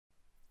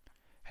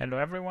Hello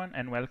everyone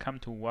and welcome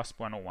to Wasp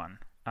 101.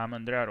 I'm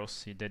Andrea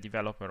Rossi, the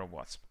developer of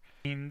Wasp.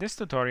 In this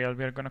tutorial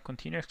we are going to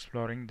continue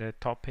exploring the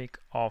topic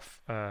of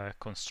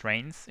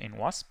constraints in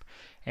Wasp,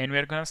 and we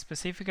are going to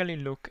specifically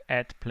look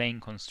at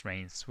plane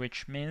constraints,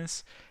 which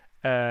means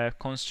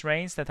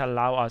constraints that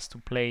allow us to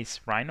place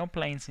Rhino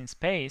planes in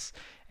space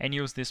and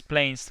use these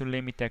planes to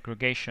limit the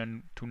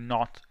aggregation to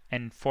not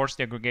and force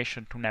the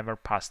aggregation to never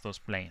pass those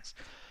planes.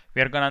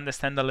 We are going to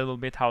understand a little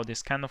bit how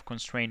this kind of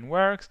constraint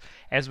works,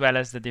 as well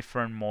as the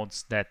different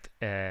modes that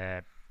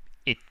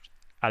it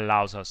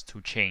allows us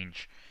to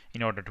change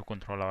in order to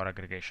control our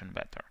aggregation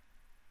better.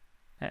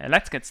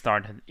 Let's get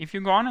started. If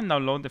you go on and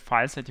download the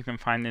files that you can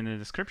find in the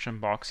description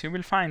box, you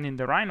will find in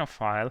the Rhino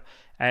file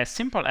a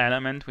simple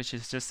element which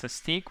is just a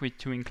stick with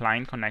two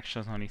inclined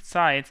connections on its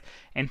sides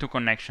and two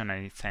connections at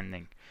its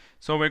ending.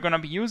 So we're going to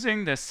be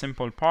using this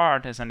simple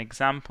part as an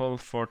example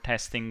for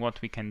testing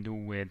what we can do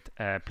with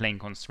plane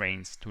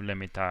constraints to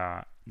limit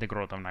the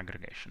growth of an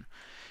aggregation.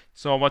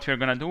 So what we're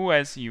going to do,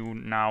 as you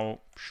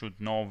now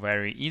should know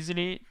very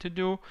easily to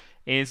do,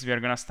 is we're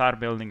going to start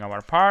building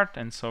our part.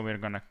 And so we're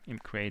going to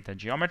create a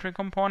geometry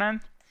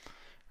component,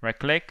 right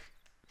click,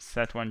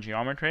 set one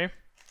geometry,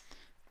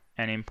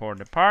 and import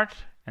the part.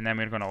 And then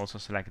we're going to also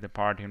select the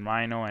part in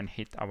Rhino and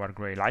hit our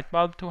gray light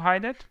bulb to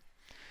hide it.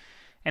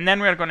 And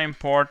then we're going to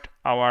import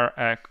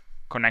our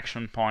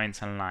connection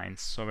points and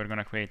lines. So we're going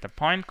to create a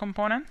point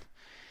component,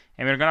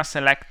 and we're going to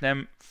select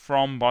them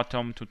from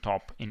bottom to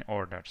top in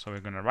order. So we're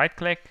going to right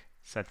click,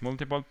 set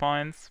multiple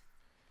points,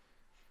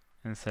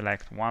 and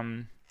select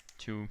 1,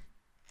 2,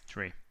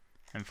 3,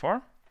 and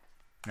 4.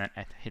 And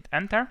then hit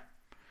enter.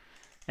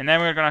 And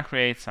then we're going to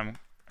create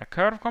a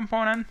curve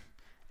component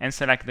and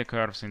select the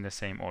curves in the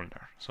same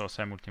order. So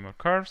set multiple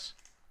curves,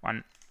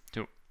 1,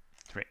 2,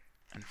 3,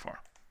 and 4.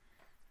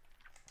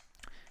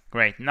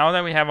 Great. Now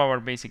that we have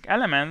our basic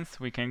elements,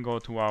 we can go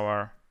to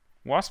our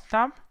Wasp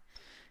tab,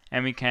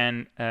 and we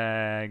can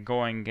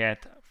go and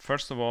get,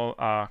 first of all,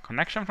 a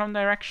connection from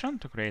direction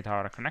to create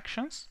our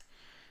connections.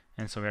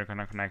 And so we're going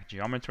to connect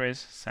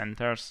geometries,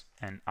 centers,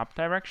 and up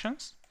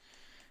directions.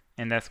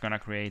 And that's going to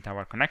create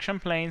our connection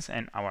planes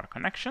and our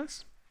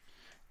connections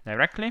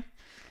directly.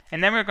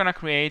 And then we're going to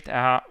create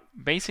a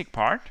basic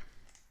part,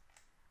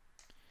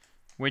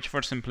 which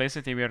for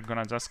simplicity we are going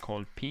to just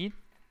call P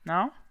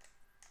now.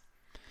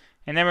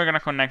 And then we're going to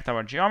connect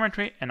our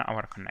geometry and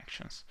our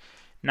connections.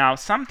 Now,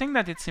 something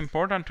that it's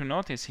important to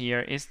notice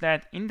here is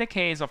that in the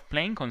case of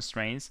plane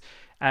constraints,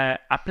 a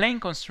plane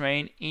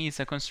constraint is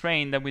a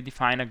constraint that we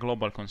define a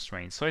global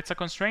constraint. So it's a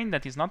constraint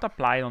that is not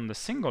applied on the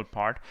single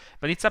part,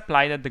 but it's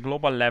applied at the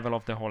global level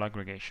of the whole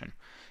aggregation.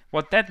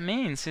 What that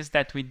means is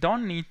that we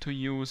don't need to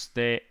use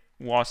the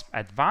Wasp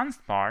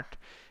advanced part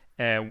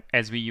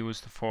as we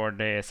used for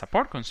the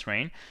support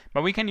constraint,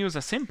 but we can use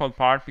a simple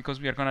part because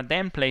we are going to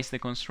then place the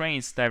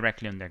constraints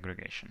directly on the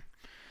aggregation.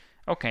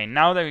 Okay,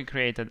 now that we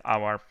created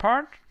our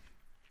part,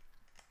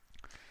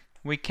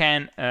 we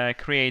can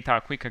create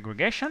a quick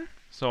aggregation.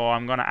 So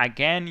I'm going to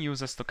again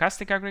use a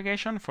stochastic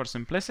aggregation for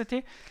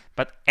simplicity,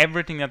 but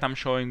everything that I'm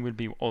showing will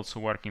be also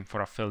working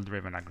for a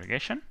field-driven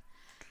aggregation.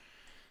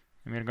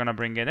 And we're going to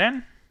bring it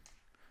in.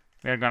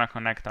 We're going to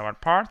connect our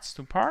parts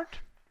to part.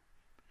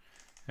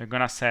 We're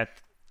going to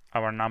set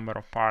our number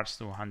of parts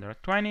to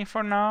 120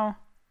 for now.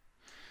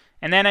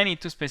 And then I need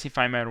to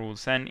specify my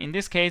rules. And in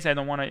this case, I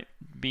don't want to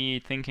be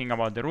thinking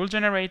about the rule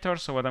generator.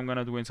 So what I'm going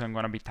to do is I'm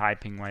going to be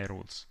typing my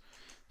rules.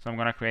 So I'm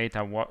going to create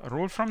a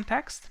rule from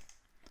text,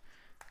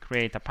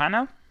 create a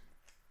panel,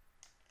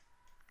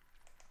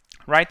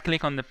 right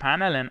click on the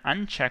panel and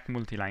uncheck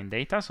multi-line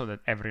data so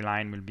that every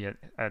line will be a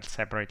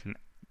separate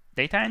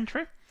data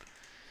entry.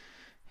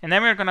 And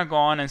then we're going to go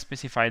on and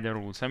specify the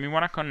rules. And we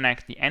want to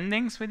connect the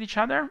endings with each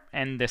other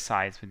and the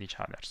sides with each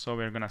other. So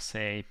we're going to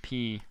say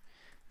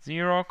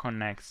P0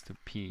 connects to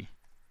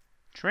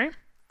P3.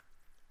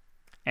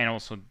 And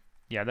also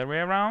the other way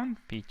around.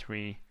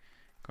 P3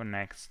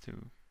 connects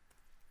to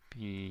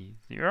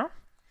P0.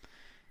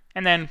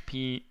 And then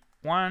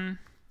P1,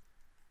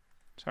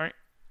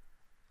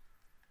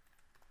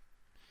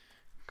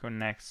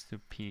 connects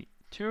to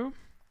P2.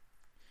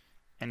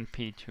 And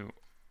P2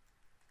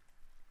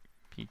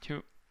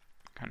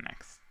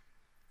 connects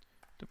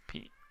to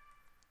P1.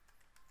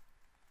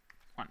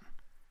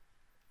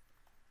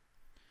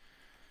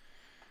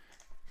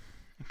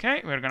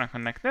 Okay, we're going to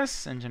connect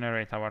this and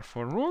generate our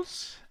 4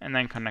 rules, and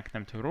then connect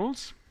them to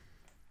rules.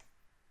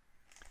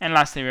 And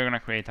lastly, we're going to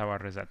create our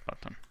reset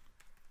button.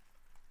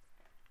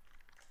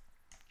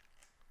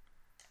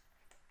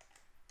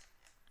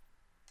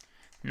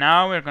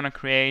 Now we're going to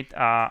create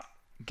a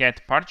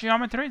get part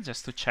geometry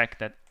just to check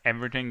that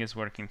everything is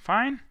working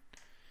fine.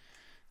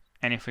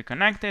 And if we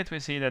connect it, we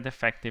see that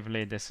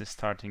effectively this is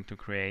starting to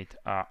create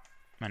an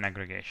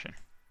aggregation.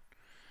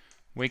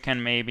 We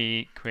can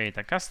maybe create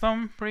a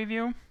custom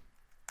preview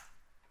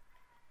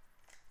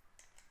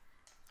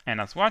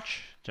and a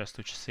swatch just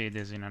to see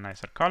this in a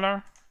nicer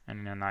color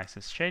and in a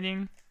nicest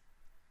shading.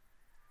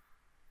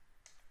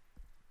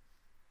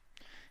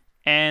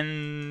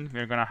 And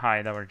we're going to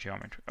hide our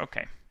geometry.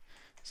 Okay,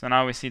 so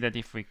now we see that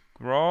if we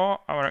grow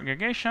our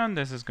aggregation,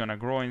 this is gonna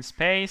grow in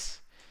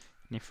space.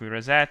 And if we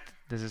reset,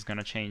 this is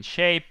gonna change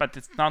shape, but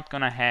it's not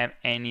gonna have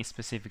any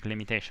specific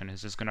limitation.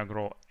 It's just gonna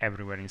grow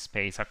everywhere in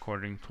space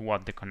according to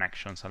what the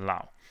connections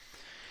allow.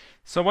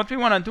 So what we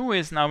wanna do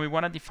is now we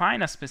wanna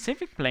define a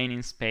specific plane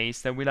in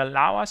space that will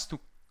allow us to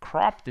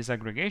crop this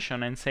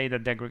aggregation and say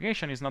that the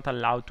aggregation is not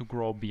allowed to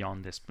grow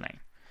beyond this plane.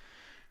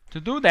 To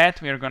do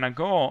that, we are gonna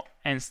go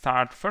and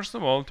start first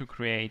of all to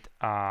create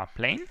a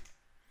plane.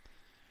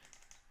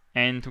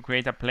 And to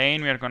create a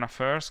plane, we are gonna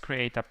first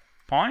create a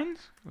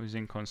point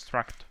using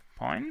construct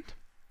point.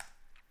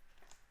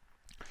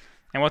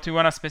 And what we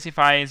want to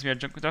specify is we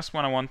just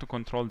want to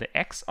control the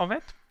x of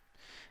it.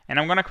 And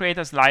I'm going to create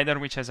a slider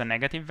which has a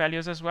negative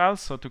values as well.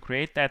 So to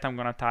create that, I'm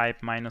going to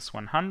type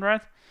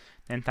 -100,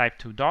 then type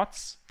 2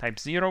 dots, type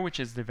 0, which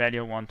is the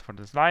value I want for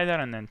the slider,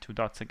 and then 2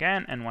 dots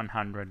again, and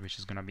 100, which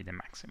is going to be the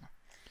maximum.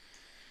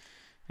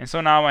 And so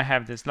now I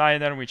have the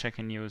slider which I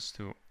can use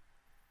to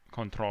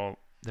control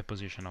the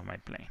position of my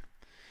plane.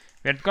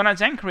 We're going to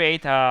then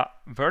create a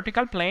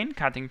vertical plane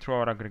cutting through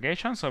our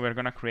aggregation. So we're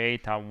going to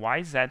create a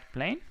YZ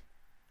plane,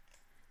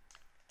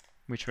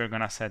 which we're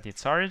going to set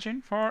its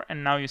origin for.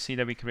 And now you see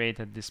that we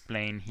created this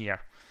plane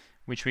here,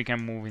 which we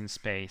can move in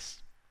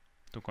space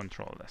to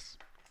control this.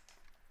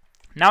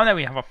 Now that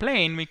we have a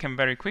plane, we can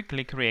very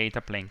quickly create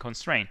a plane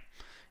constraint.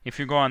 If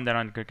you go under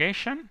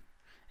aggregation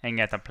and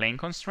get a plane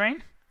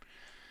constraint,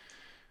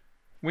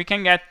 we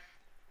can get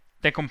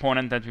the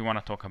component that we want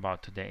to talk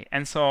about today.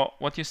 And so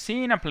what you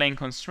see in a plane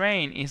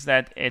constraint is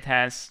that it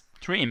has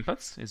 3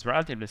 inputs. It's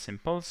relatively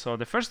simple. So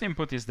the first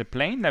input is the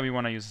plane that we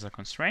want to use as a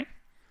constraint,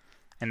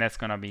 and that's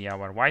going to be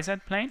our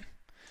YZ plane.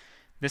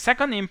 The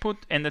second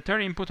input and the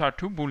third input are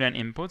 2 Boolean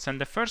inputs,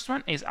 and the first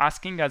one is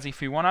asking us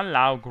if we want to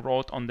allow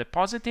growth on the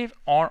positive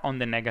or on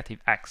the negative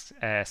x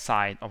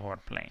side of our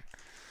plane.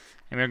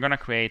 And we're going to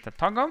create a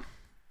toggle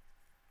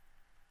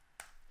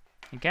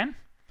again,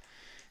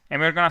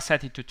 and we're going to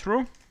set it to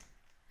true,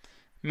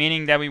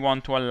 meaning that we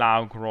want to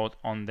allow growth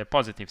on the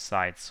positive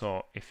side.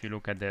 So if you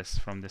look at this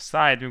from this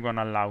side, we're going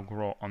to allow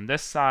growth on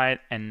this side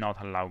and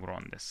not allow growth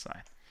on this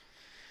side.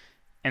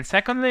 And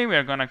secondly,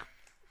 we're going to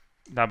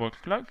double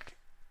click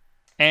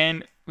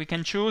and we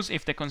can choose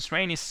if the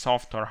constraint is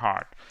soft or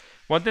hard.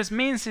 What this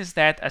means is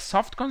that a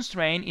soft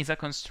constraint is a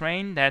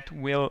constraint that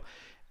will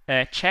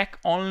check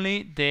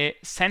only the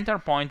center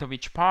point of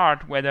each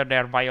part, whether they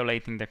are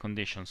violating the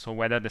condition. So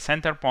whether the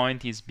center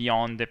point is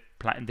beyond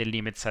the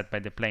limit set by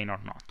the plane or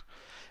not.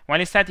 When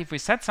instead, if we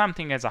set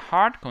something as a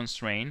hard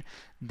constraint,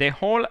 the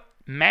whole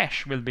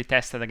mesh will be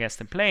tested against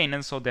the plane,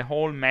 and so the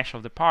whole mesh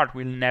of the part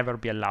will never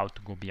be allowed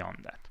to go beyond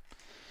that.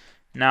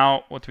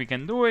 Now, what we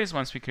can do is,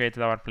 once we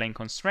created our plane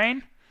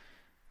constraint,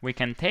 we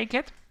can take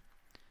it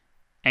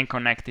and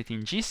connect it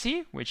in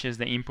GC, which is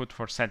the input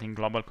for setting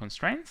global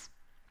constraints.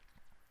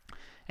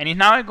 And if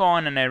now I go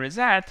on and I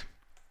reset,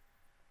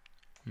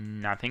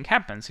 nothing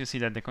happens. You see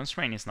that the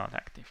constraint is not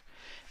active.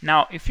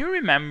 Now, if you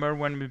remember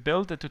when we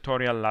built the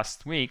tutorial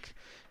last week,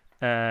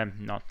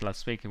 not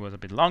last week, it was a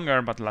bit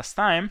longer, but last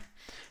time,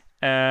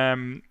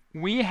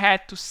 we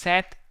had to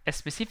set a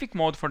specific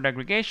mode for the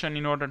aggregation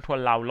in order to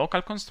allow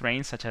local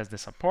constraints, such as the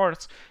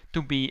supports,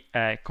 to be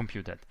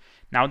computed.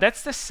 Now,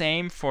 that's the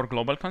same for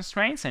global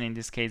constraints, and in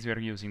this case, we are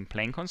using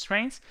plane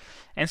constraints.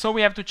 And so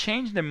we have to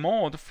change the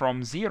mode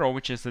from 0,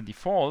 which is the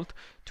default,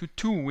 to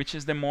 2, which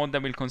is the mode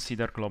that will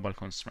consider global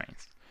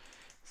constraints.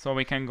 So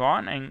we can go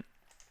on and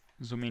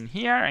zoom in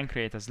here and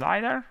create a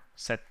slider,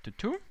 set to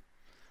 2,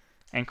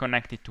 and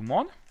connect it to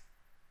mode.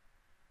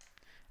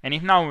 And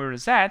if now we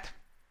reset,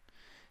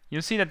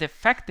 you see that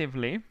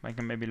effectively, I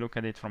can maybe look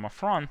at it from a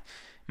front,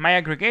 my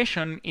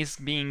aggregation is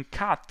being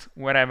cut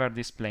wherever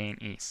this plane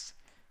is.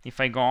 If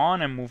I go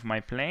on and move my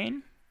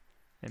plane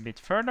a bit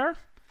further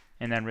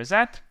and then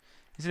reset,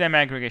 you see that my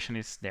aggregation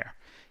is there.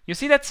 You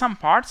see that some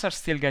parts are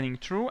still getting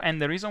through,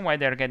 and the reason why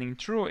they're getting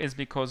through is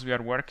because we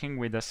are working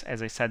with,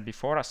 as I said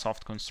before, a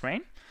soft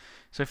constraint.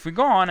 So if we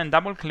go on and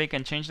double click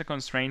and change the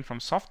constraint from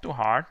soft to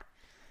hard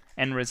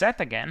and reset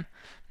again,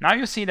 now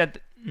you see that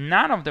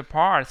none of the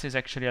parts is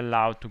actually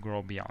allowed to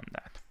grow beyond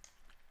that.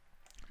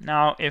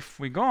 Now if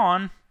we go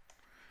on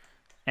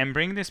and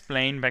bring this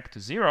plane back to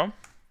 0,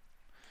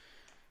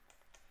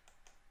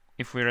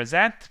 if we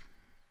reset,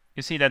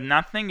 you see that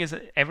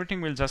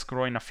everything will just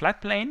grow in a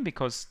flat plane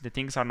because the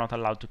things are not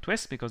allowed to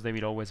twist because they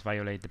will always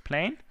violate the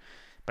plane.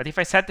 But if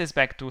I set this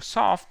back to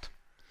soft,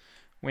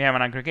 we have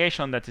an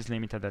aggregation that is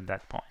limited at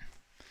that point.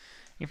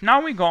 If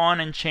now we go on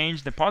and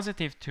change the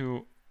positive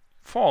to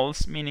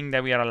false, meaning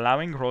that we are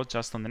allowing growth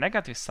just on the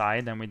negative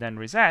side, and we then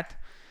reset,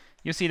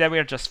 you see that we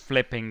are just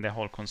flipping the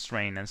whole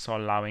constraint and so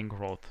allowing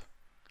growth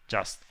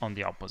just on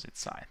the opposite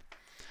side.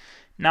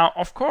 Now,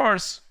 of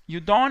course, you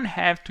don't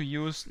have to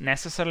use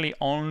necessarily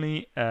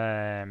only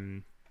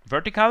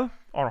vertical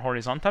or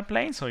horizontal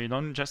planes, so you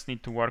don't just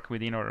need to work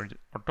within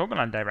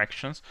orthogonal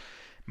directions.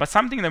 But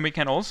something that we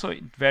can also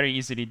very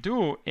easily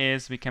do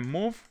is we can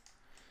move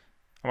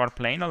our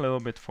plane a little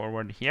bit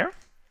forward here.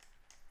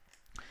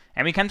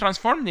 And we can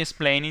transform this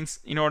plane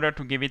in order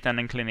to give it an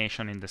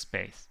inclination in the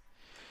space.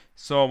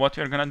 So what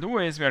we're going to do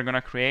is we're going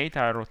to create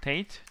a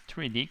rotate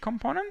 3D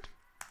component.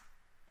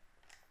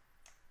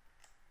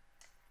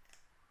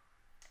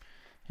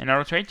 And a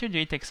rotate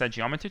 3D takes a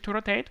geometry to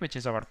rotate, which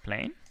is our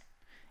plane,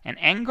 an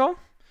angle,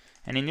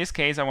 and in this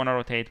case I want to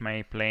rotate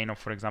my plane of,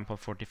 for example,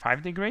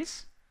 45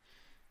 degrees.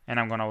 And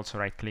I'm going to also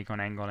right click on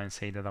angle and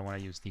say that I want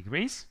to use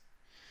degrees.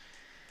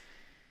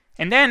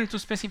 And then to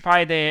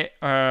specify the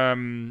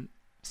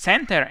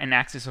center and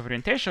axis of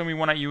orientation, we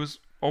want to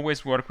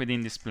always work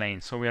within this plane.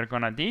 So we are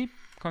going to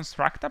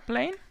deconstruct a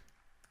plane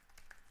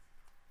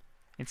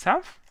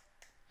itself.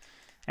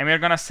 And we're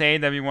going to say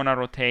that we want to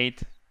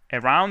rotate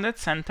around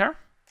its center,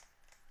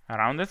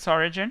 around its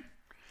origin,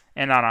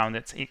 and around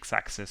its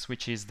x-axis,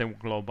 which is the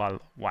global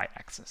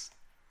y-axis.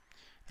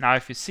 Now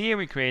if you see,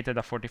 we created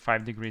a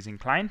 45 degrees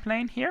inclined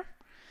plane here.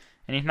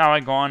 And if now I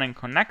go on and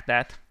connect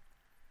that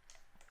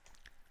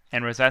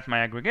and reset my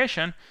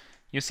aggregation,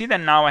 you see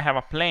that now I have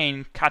a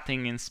plane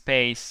cutting in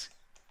space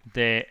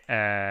the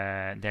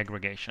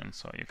aggregation.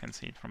 So you can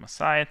see it from a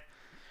side.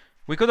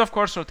 We could of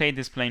course rotate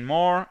this plane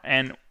more,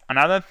 and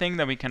another thing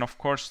that we can of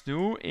course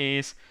do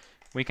is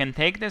we can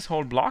take this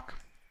whole block,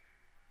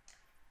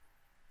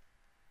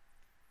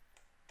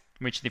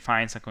 which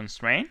defines a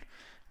constraint.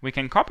 We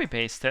can copy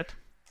paste it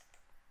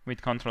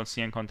with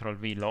Ctrl+C and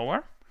Ctrl+V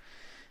lower,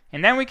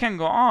 and then we can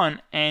go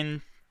on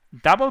and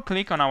double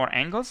click on our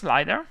angle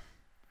slider,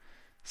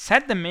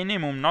 set the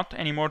minimum not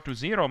anymore to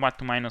 0 but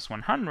to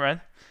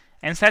 -100,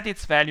 and set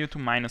its value to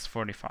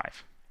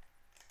 -45.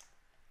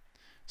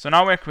 So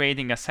now we're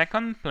creating a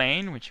second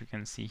plane, which you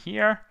can see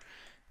here,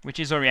 which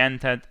is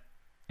oriented,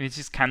 which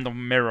is kind of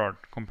mirrored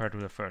compared to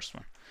the first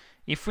one.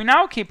 If we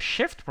now keep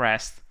shift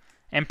pressed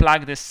and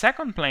plug this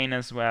second plane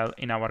as well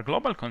in our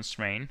global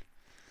constraint,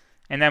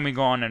 and then we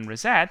go on and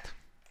reset,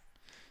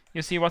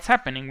 you see what's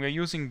happening.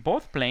 We're using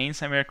both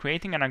planes and we're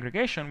creating an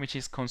aggregation which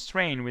is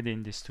constrained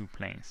within these two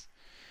planes.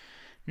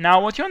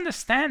 Now what you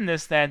understand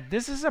is that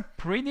this is a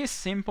pretty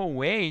simple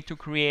way to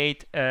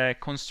create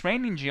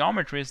constraining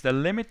geometries that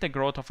limit the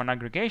growth of an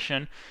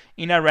aggregation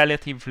in a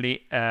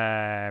relatively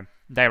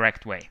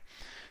direct way.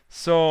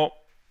 So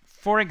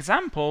for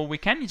example, we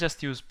can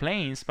just use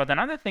planes, but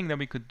another thing that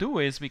we could do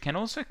is we can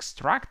also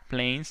extract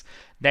planes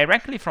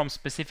directly from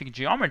specific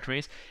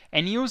geometries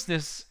and use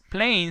these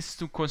planes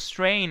to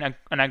constrain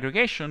an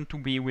aggregation to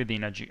be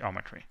within a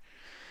geometry.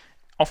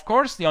 Of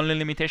course, the only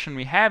limitation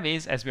we have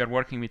is, as we are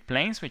working with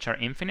planes which are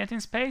infinite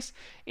in space,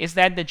 is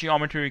that the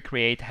geometry we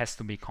create has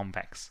to be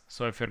convex.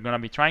 So if you're going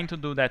to be trying to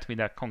do that with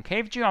a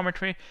concave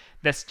geometry,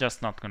 that's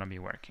just not going to be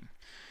working.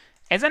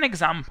 As an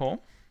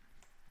example,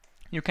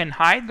 you can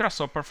hide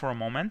Grasshopper for a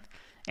moment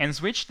and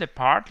switch the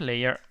part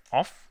layer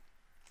off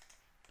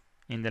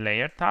in the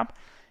layer tab,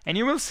 and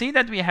you will see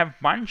that we have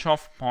a bunch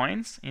of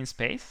points in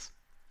space.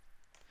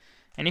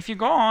 And if you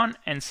go on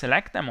and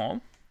select them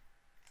all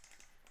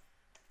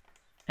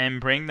and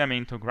bring them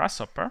into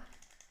Grasshopper,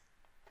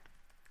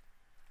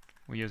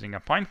 we're using a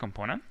point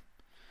component.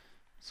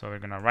 So we're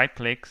going to right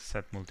click,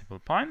 set multiple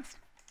points,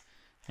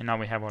 and now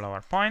we have all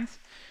our points.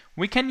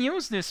 We can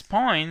use these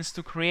points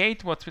to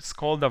create what is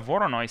called a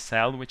Voronoi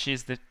cell, which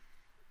is the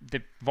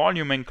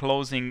volume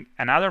enclosing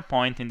another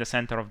point in the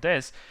center of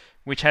this,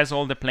 which has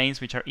all the planes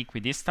which are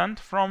equidistant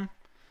from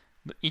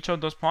each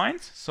of those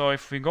points. So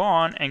if we go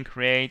on and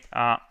create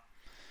a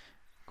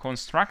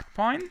construct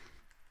point,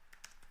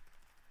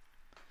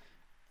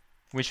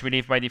 which we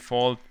leave by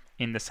default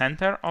in the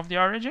center of the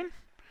origin,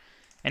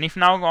 and if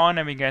now go on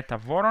and we get a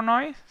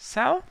Voronoi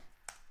cell,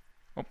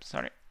 oops,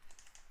 sorry,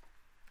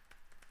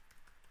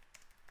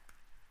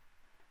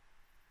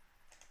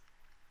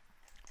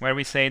 where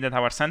we say that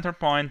our center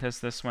point is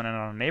this one and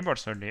our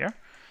neighbors are there,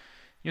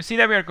 you see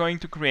that we are going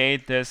to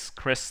create this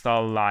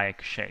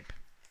crystal-like shape.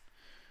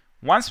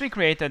 Once we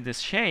created this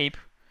shape,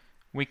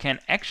 we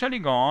can actually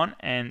go on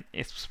and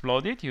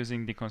explode it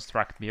using the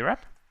construct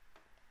brep.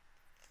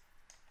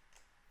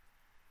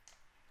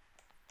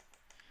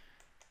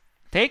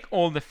 Take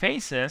all the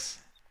faces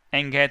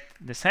and get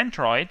the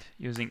centroid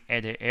using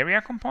the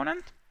area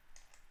component.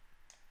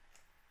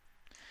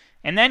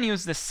 And then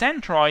use the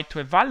centroid to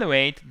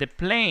evaluate the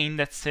plane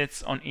that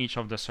sits on each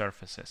of the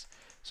surfaces.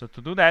 So to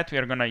do that, we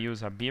are going to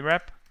use a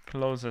brep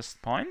closest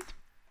point,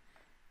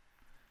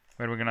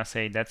 where we're going to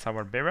say that's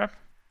our brep,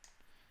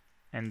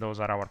 and those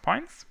are our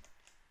points.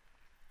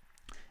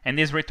 And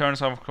this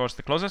returns, of course,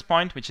 the closest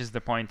point, which is the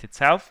point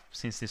itself,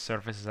 since this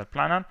surface is a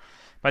planar,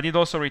 but it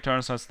also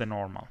returns us the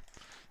normal.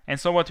 And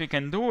so what we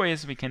can do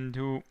is we can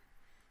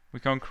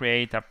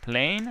create a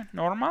plane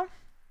normal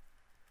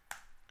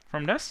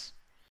from this,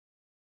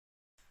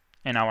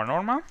 and our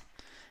normal.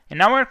 And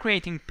now we're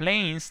creating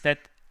planes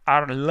that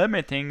are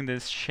limiting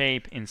this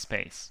shape in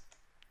space.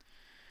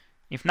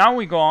 If now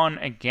we go on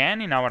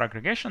again in our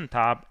aggregation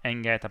tab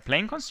and get a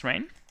plane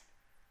constraint,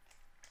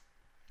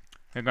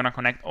 we're going to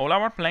connect all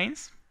our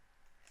planes.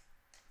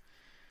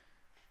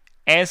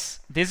 As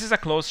this is a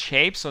closed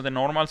shape, so the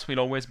normals will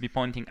always be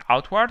pointing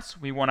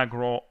outwards, we want to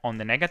grow on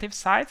the negative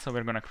side, so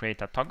we're going to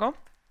create a toggle,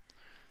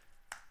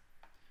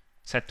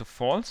 set to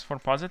false for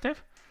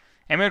positive.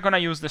 And we're going to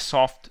use the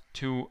soft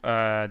to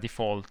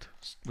default,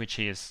 which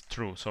is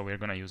true. So we're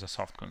going to use a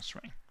soft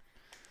constraint.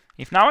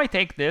 If now I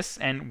take this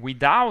and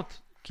without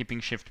keeping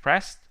shift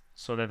pressed,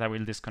 so that I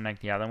will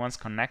disconnect the other ones,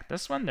 connect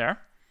this one there,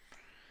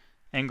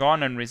 and go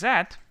on and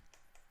reset,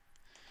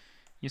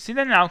 you see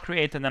that now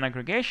created an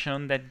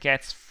aggregation that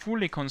gets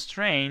fully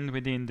constrained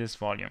within this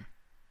volume.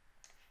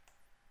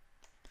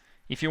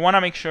 If you want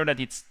to make sure that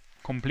it's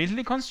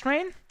completely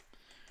constrained,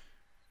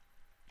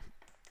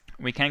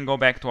 we can go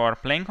back to our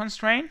plane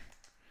constraint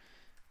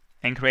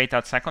and create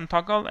that second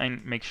toggle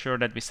and make sure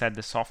that we set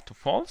the soft to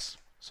false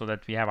so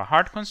that we have a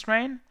hard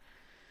constraint,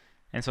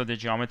 and so the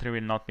geometry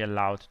will not be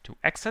allowed to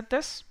exit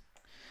this.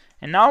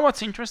 And now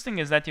what's interesting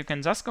is that you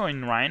can just go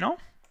in Rhino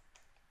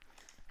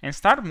and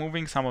start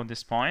moving some of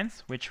these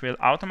points, which will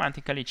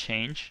automatically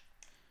change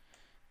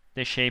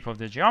the shape of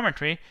the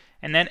geometry,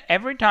 and then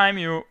every time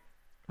you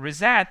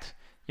reset,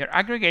 your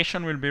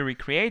aggregation will be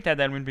recreated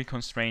and will be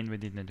constrained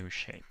within the new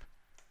shape.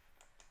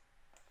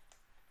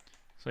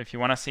 So if you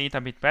want to see it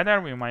a bit better,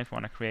 we might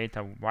want to create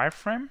a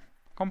wireframe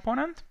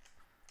component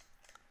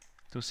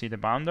to see the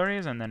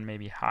boundaries and then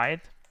maybe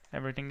hide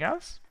everything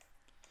else.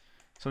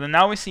 So then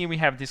now we see we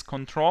have this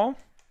control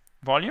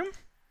volume,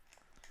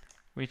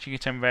 which you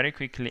can very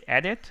quickly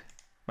edit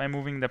by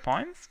moving the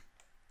points.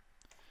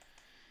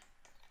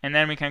 And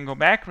then we can go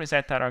back,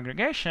 reset our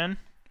aggregation,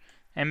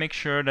 and make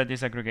sure that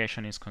this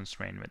aggregation is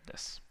constrained with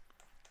this.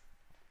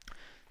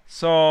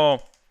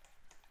 So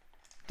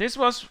this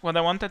was what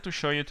I wanted to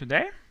show you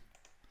today.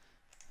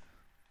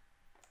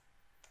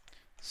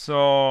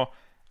 So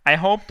I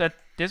hope that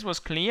this was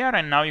clear,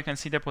 and now you can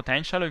see the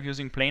potential of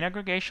using plane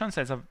aggregations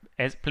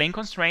as plane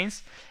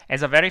constraints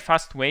as a very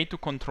fast way to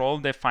control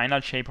the final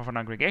shape of an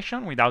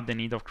aggregation without the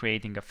need of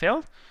creating a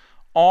field.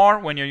 Or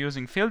when you're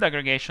using field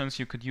aggregations,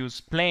 you could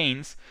use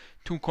planes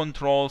to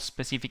control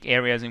specific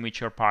areas in which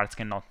your parts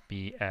cannot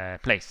be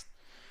placed.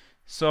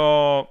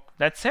 So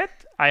that's it.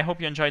 I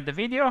hope you enjoyed the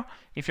video.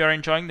 If you're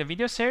enjoying the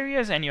video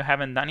series and you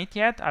haven't done it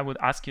yet, I would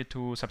ask you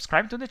to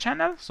subscribe to the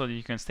channel so that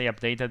you can stay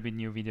updated with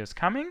new videos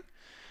coming.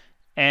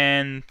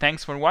 And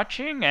thanks for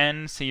watching,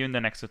 and see you in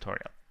the next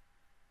tutorial.